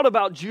I thought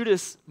about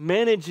Judas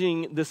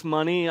managing this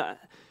money,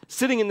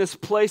 sitting in this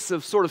place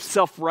of sort of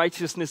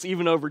self-righteousness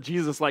even over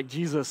Jesus, like,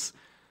 Jesus,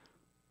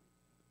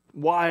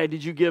 why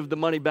did you give the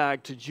money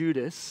bag to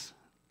Judas?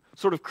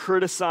 Sort of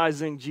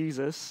criticizing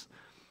Jesus.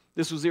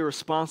 This was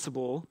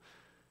irresponsible.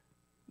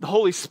 The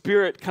Holy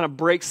Spirit kind of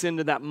breaks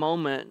into that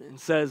moment and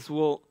says,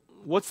 well,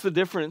 what's the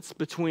difference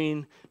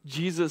between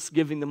Jesus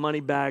giving the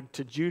money bag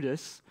to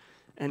Judas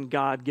and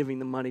God giving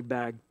the money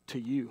bag to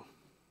you?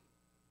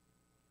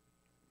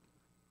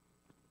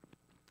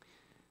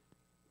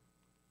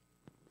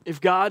 If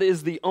God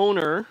is the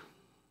owner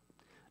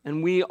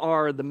and we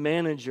are the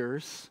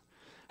managers,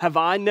 have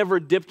I never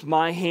dipped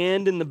my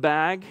hand in the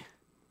bag?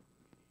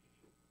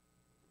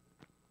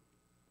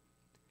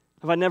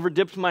 Have I never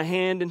dipped my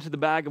hand into the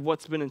bag of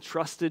what's been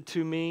entrusted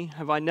to me?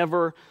 Have I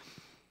never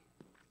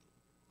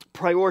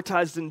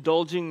prioritized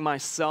indulging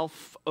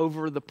myself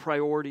over the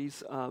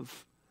priorities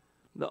of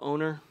the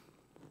owner?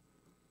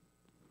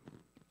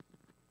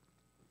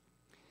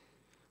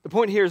 The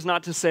point here is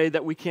not to say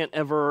that we can't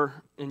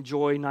ever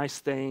enjoy nice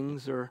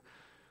things or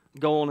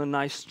go on a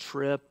nice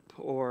trip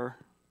or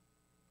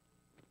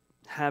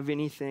have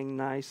anything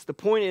nice. The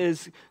point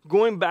is,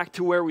 going back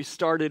to where we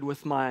started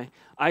with my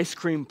ice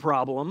cream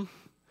problem,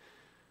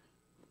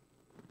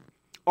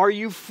 are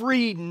you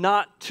free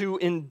not to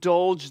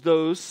indulge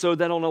those so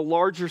that on a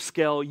larger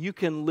scale you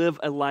can live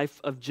a life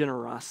of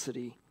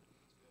generosity?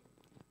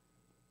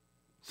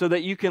 So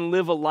that you can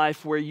live a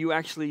life where you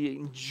actually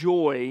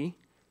enjoy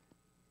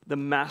the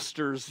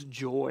Master's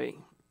joy.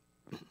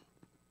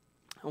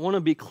 I want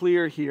to be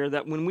clear here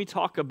that when we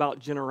talk about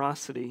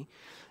generosity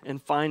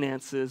and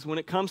finances, when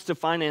it comes to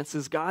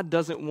finances, God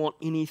doesn't want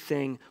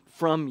anything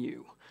from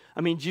you.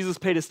 I mean, Jesus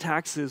paid his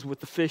taxes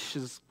with the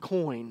fish's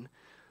coin.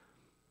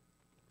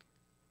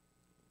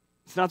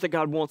 It's not that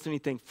God wants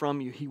anything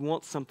from you. He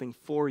wants something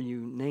for you,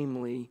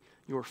 namely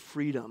your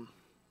freedom.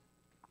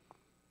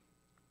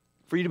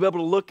 For you to be able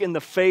to look in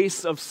the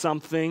face of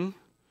something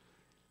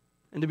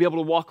and to be able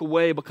to walk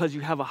away because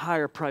you have a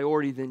higher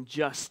priority than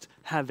just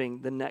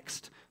having the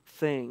next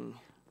thing.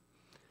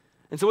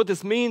 And so what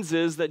this means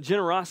is that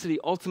generosity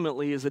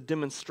ultimately is a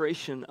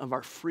demonstration of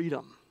our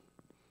freedom.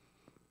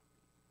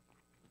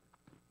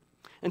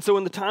 And so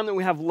in the time that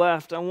we have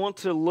left, I want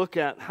to look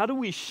at how do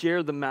we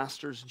share the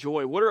Master's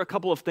joy? What are a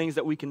couple of things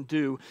that we can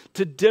do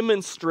to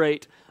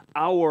demonstrate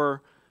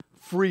our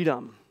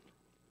freedom?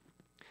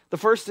 The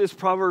first is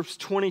Proverbs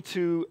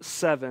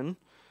 22:7.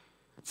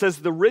 It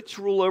says, "The rich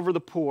rule over the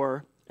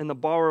poor, and the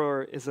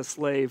borrower is a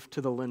slave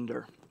to the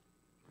lender."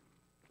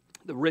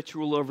 The rich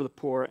rule over the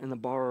poor, and the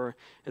borrower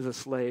is a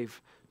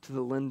slave to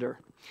the lender.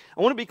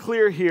 I want to be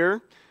clear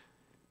here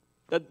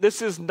that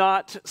this is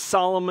not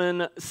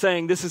Solomon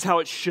saying this is how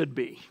it should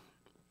be.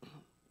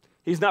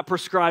 He's not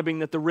prescribing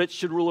that the rich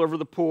should rule over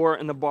the poor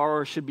and the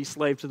borrower should be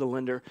slave to the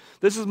lender.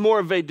 This is more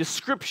of a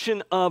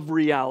description of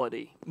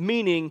reality,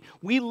 meaning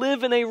we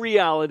live in a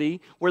reality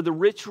where the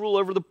rich rule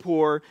over the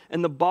poor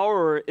and the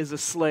borrower is a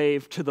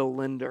slave to the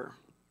lender.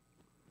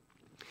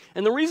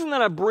 And the reason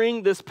that I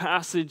bring this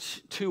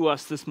passage to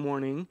us this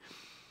morning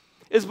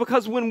is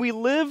because when we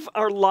live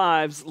our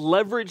lives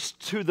leveraged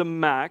to the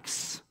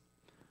max,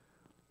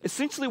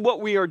 essentially what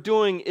we are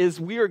doing is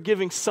we are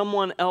giving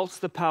someone else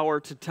the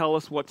power to tell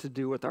us what to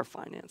do with our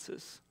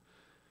finances.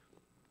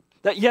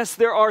 That yes,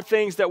 there are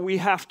things that we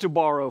have to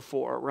borrow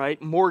for,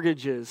 right?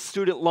 Mortgages,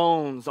 student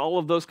loans, all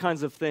of those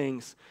kinds of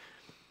things.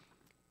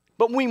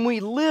 But when we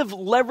live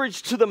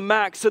leveraged to the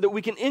max so that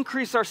we can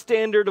increase our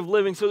standard of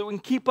living, so that we can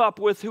keep up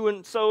with who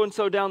and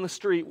so down the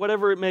street,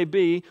 whatever it may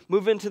be,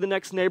 move into the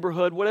next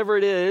neighborhood, whatever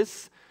it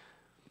is,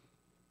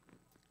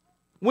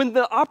 when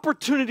the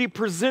opportunity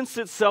presents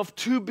itself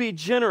to be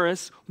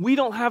generous, we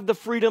don't have the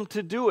freedom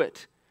to do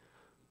it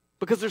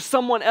because there's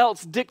someone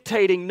else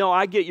dictating, no,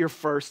 I get your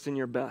first and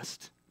your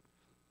best.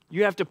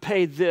 You have to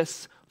pay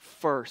this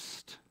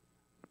first.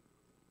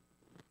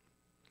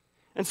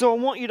 And so I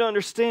want you to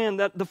understand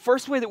that the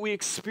first way that we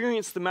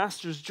experience the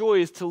Master's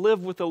joy is to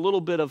live with a little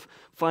bit of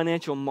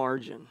financial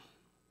margin.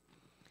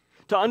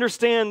 To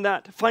understand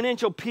that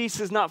financial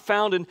peace is not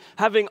found in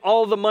having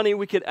all the money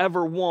we could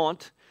ever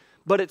want,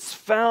 but it's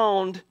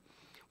found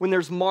when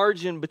there's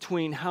margin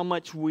between how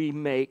much we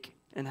make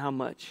and how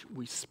much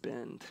we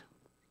spend.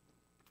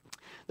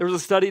 There was a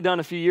study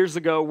done a few years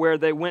ago where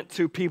they went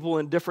to people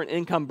in different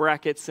income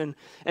brackets and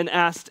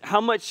asked,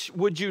 how much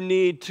would you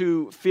need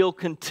to feel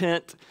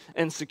content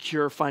and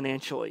secure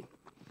financially?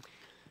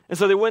 And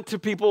so they went to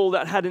people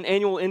that had an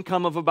annual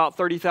income of about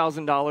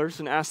 $30,000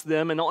 and asked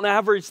them, and on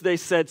average they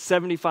said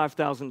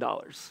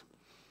 $75,000.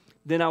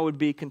 Then I would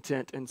be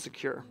content and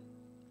secure.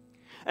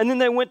 And then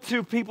they went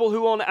to people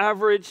who on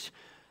average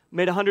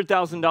made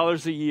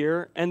 $100,000 a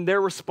year, and their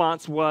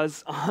response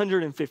was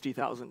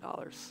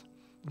 $150,000.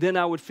 Then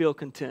I would feel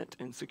content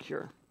and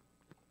secure.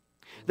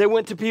 They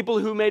went to people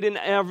who made an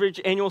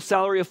average annual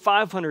salary of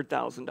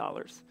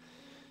 $500,000,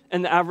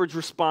 and the average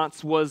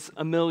response was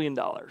 $1 million.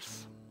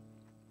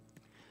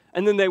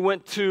 And then they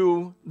went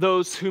to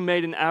those who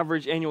made an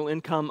average annual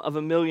income of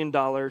 $1 million,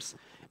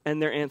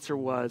 and their answer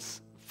was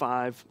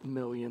 $5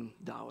 million.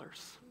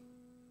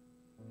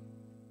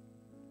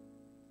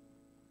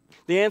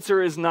 The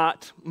answer is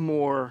not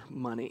more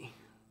money.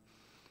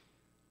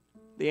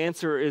 The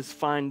answer is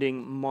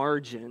finding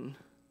margin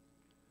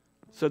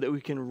so that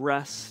we can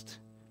rest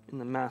in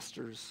the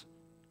Master's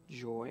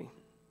joy.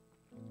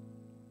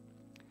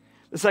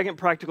 The second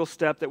practical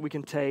step that we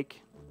can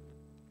take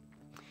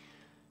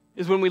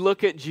is when we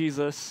look at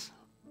Jesus,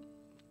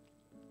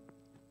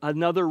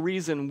 another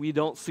reason we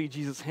don't see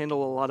Jesus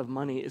handle a lot of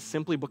money is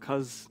simply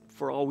because,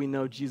 for all we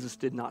know, Jesus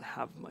did not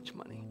have much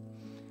money.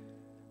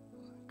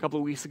 A couple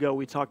of weeks ago,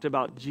 we talked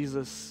about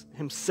Jesus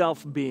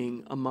himself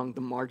being among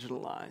the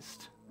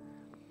marginalized.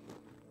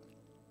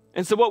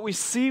 And so what we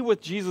see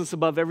with Jesus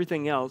above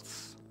everything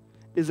else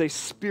is a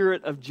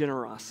spirit of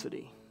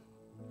generosity.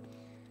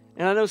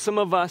 And I know some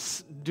of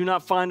us do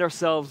not find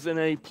ourselves in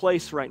a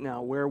place right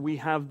now where we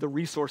have the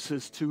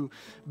resources to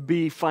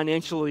be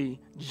financially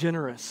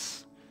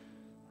generous.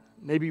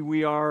 Maybe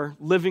we are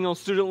living on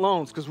student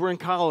loans because we're in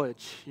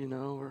college,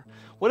 or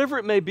whatever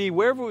it may be,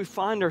 wherever we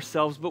find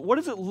ourselves. But what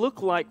does it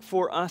look like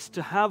for us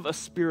to have a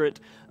spirit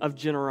of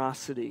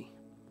generosity?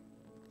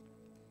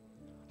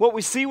 What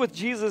we see with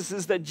Jesus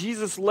is that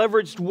Jesus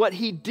leveraged what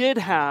he did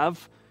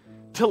have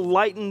to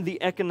lighten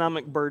the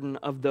economic burden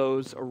of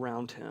those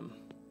around him.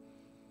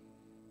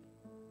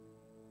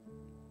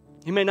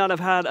 He may not have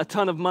had a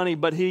ton of money,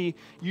 but he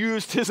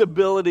used his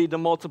ability to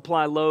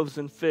multiply loaves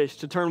and fish,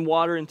 to turn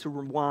water into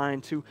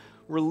wine, to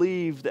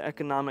relieve the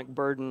economic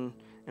burden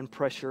and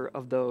pressure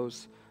of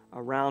those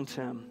around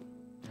him.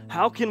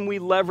 How can we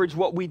leverage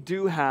what we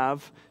do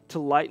have to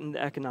lighten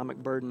the economic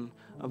burden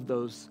of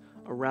those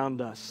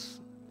around us?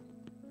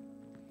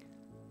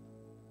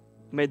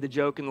 I made the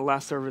joke in the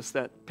last service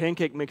that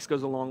pancake mix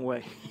goes a long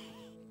way.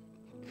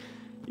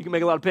 You can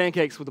make a lot of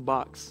pancakes with a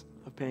box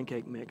of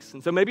pancake mix.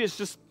 And so maybe it's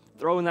just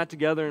throwing that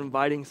together and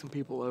inviting some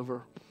people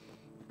over.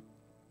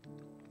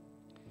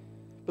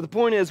 But the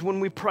point is, when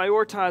we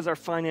prioritize our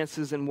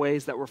finances in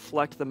ways that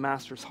reflect the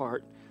Master's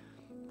heart,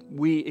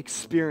 we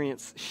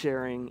experience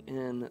sharing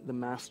in the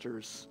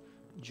Master's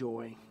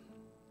joy.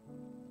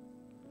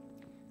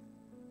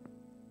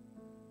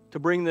 To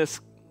bring this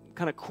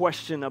kind of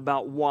question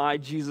about why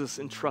Jesus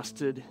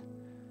entrusted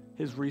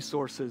his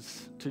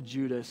resources to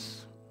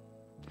Judas,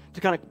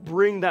 to kind of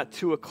bring that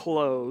to a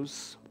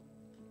close,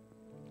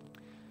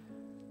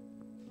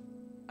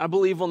 I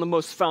believe on the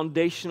most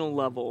foundational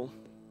level,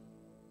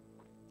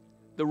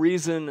 the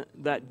reason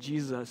that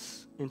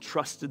Jesus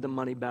entrusted the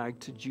money bag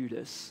to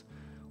Judas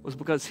was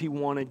because he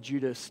wanted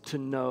Judas to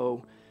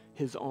know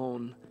his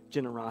own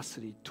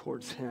generosity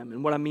towards him.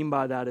 And what I mean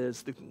by that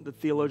is the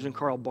theologian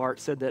Karl Barth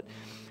said that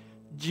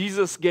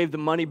Jesus gave the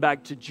money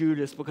bag to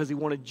Judas because he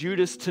wanted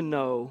Judas to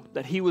know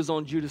that he was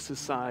on Judas's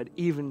side,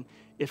 even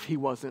if he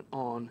wasn't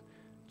on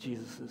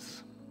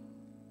Jesus's.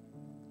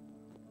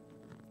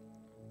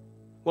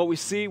 What we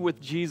see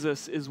with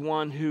Jesus is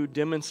one who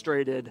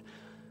demonstrated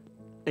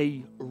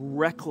a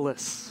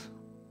reckless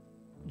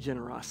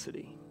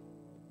generosity,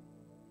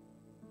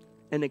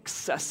 an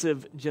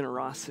excessive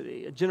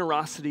generosity, a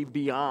generosity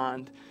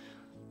beyond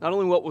not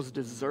only what was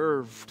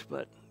deserved,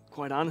 but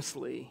quite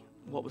honestly,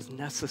 what was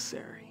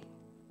necessary.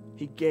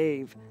 He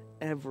gave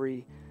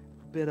every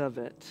bit of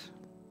it.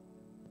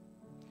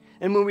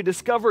 And when we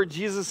discover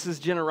Jesus'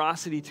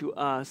 generosity to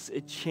us,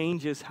 it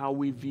changes how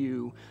we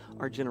view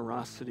our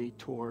generosity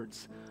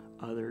towards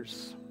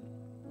others.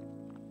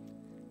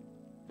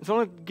 And so I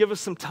want to give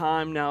us some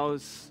time now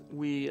as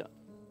we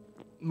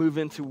move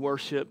into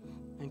worship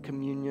and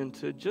communion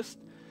to just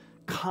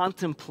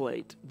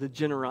contemplate the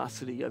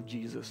generosity of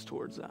Jesus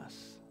towards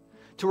us,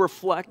 to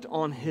reflect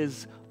on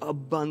his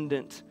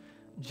abundant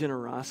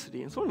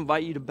generosity. And so I want to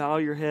invite you to bow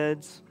your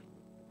heads.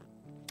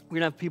 We're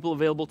going to have people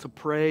available to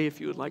pray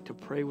if you would like to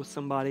pray with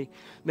somebody.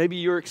 Maybe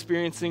you're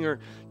experiencing or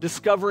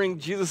discovering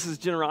Jesus'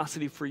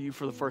 generosity for you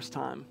for the first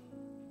time.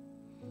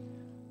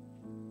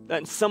 That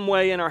in some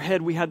way in our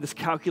head we had this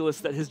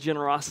calculus that his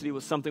generosity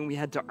was something we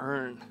had to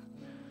earn.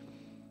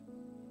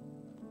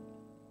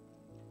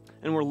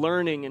 And we're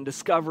learning and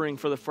discovering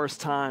for the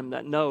first time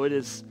that no, it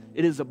is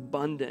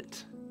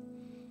abundant.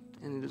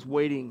 And it is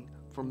waiting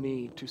for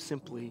me to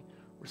simply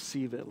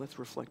receive it. Let's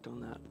reflect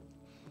on that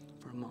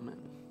for a moment.